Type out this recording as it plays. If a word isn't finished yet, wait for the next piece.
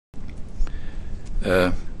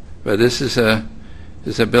But this is a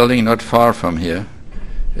building not far from here.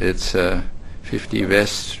 It's 50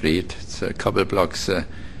 West Street. It's a couple blocks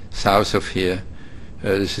south of here.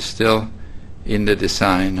 This is still in the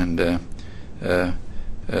design, and this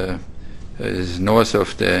is north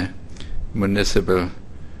of the municipal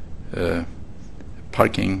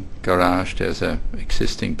parking garage. There's an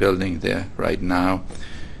existing building there right now.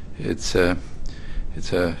 It's a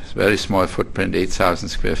very small footprint, 8,000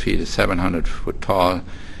 square feet. It's 700 foot tall,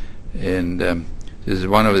 and this is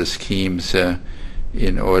one of the schemes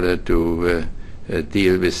in order to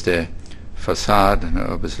deal with the facade. And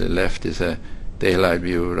obviously, left is a daylight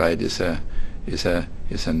view, right is a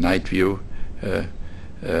night view.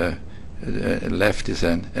 Left is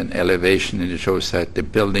an elevation, and it shows that the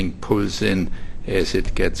building pulls in as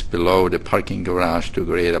it gets below the parking garage to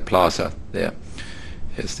create a plaza there.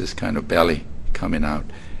 It's this kind of belly coming out,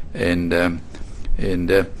 and the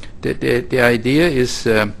idea is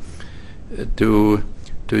to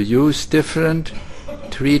use different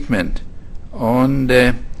treatment on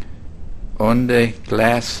the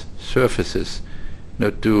glass surfaces,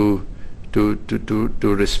 to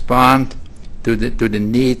respond to the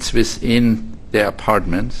needs within the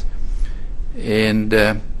apartments, and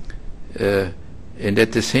at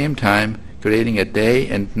the same time creating a day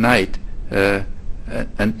and night an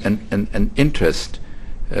interest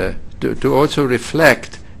to also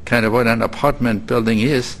reflect kind of what an apartment building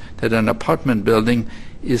is. That an apartment building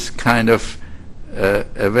is kind of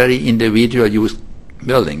a very individual use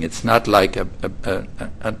building. It's not like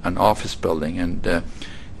an office building, and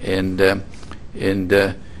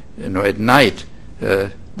at night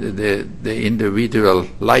the individual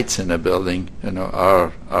lights in a building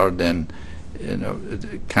are then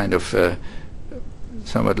kind of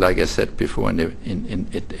somewhat, like I said before at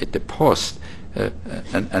the post,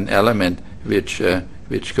 an element which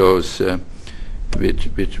goes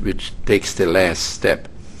which takes the last step.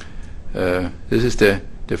 This is the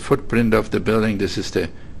footprint of the building. This is the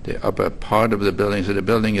upper part of the building. So the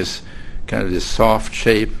building is kind of this soft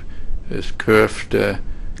shape, this curved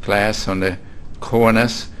glass on the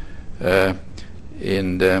corners, and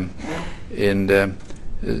the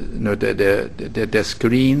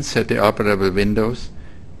screens at the operable windows.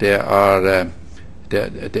 There are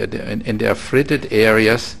and there are fritted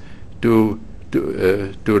areas to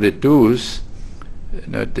reduce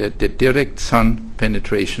the direct sun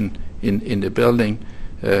penetration in the building.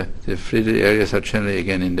 The fritted areas are generally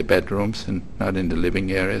again in the bedrooms and not in the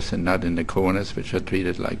living areas, and not in the corners, which are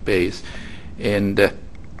treated like bays. And there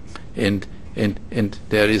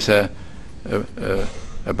is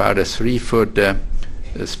about a 3-foot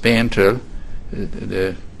spandrel.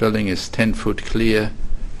 The building is 10 foot clear.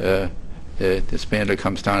 The spandrel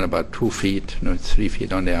comes down about 2 feet, 3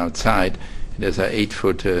 feet on the outside. There's an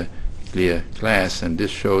 8-foot clear glass, and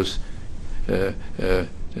this shows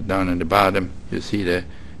down in the bottom. You see the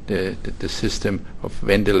system of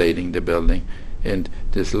ventilating the building, and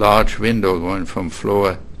this large window going from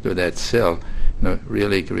floor to that sill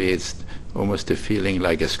really creates almost a feeling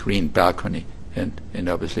like a screened balcony, and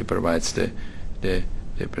obviously provides the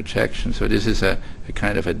projection. So this is a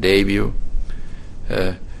kind of a day view,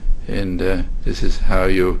 and this is how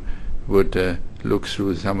you would look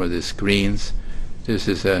through some of the screens. This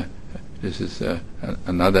is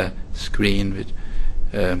another screen. Which,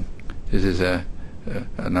 this is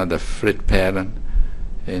another frit pattern,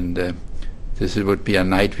 and this would be a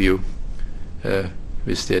night view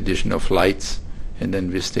with the addition of lights, and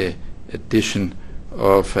then with the addition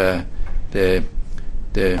of the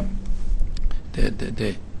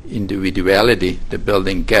individuality the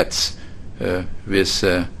building gets with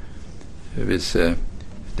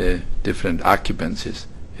the different occupancies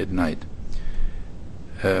at night.